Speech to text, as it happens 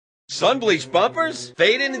Sun-bleached bumpers?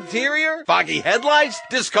 Faded interior? Foggy headlights?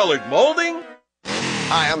 Discolored molding?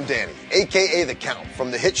 Hi, I'm Danny, a.k.a. The Count, from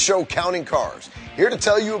the hit show Counting Cars, here to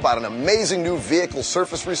tell you about an amazing new vehicle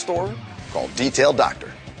surface restorer called Detail Doctor.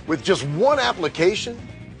 With just one application,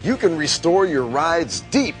 you can restore your ride's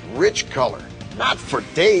deep, rich color. Not for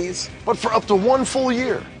days, but for up to 1 full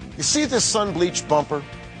year. You see this sun-bleached bumper?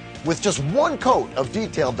 With just one coat of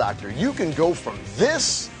Detail Doctor, you can go from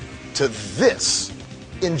this to this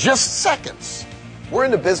in just seconds. We're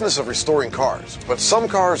in the business of restoring cars, but some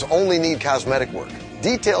cars only need cosmetic work.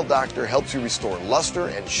 Detail Doctor helps you restore luster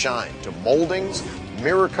and shine to moldings,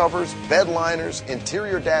 mirror covers, bed liners,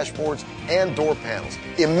 interior dashboards, and door panels,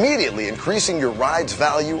 immediately increasing your ride's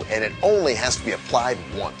value, and it only has to be applied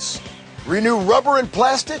once. Renew rubber and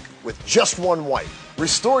plastic with just one wipe.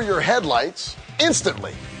 Restore your headlights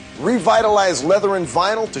instantly. Revitalize leather and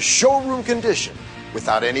vinyl to showroom condition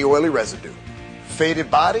without any oily residue.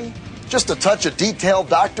 Faded body? Just a touch of Detail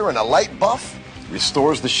Doctor and a light buff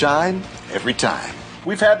restores the shine every time.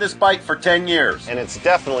 We've had this bike for 10 years. And it's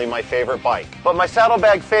definitely my favorite bike. But my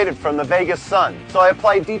saddlebag faded from the Vegas sun, so I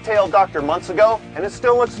applied Detail Doctor months ago, and it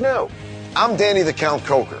still looks new. I'm Danny the Count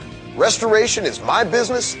Coker. Restoration is my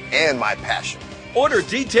business and my passion. Order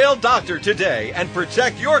Detail Doctor today and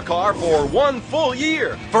protect your car for 1 full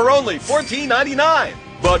year for only $14.99.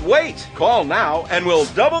 But wait, call now and we'll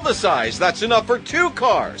double the size. That's enough for 2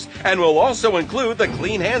 cars. And we'll also include the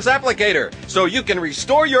Clean Hands applicator, so you can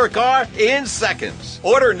restore your car in seconds.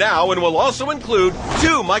 Order now and we'll also include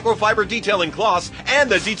 2 microfiber detailing cloths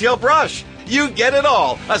and the detail brush. You get it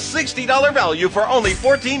all, a $60 value for only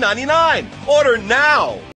 $14.99. Order now.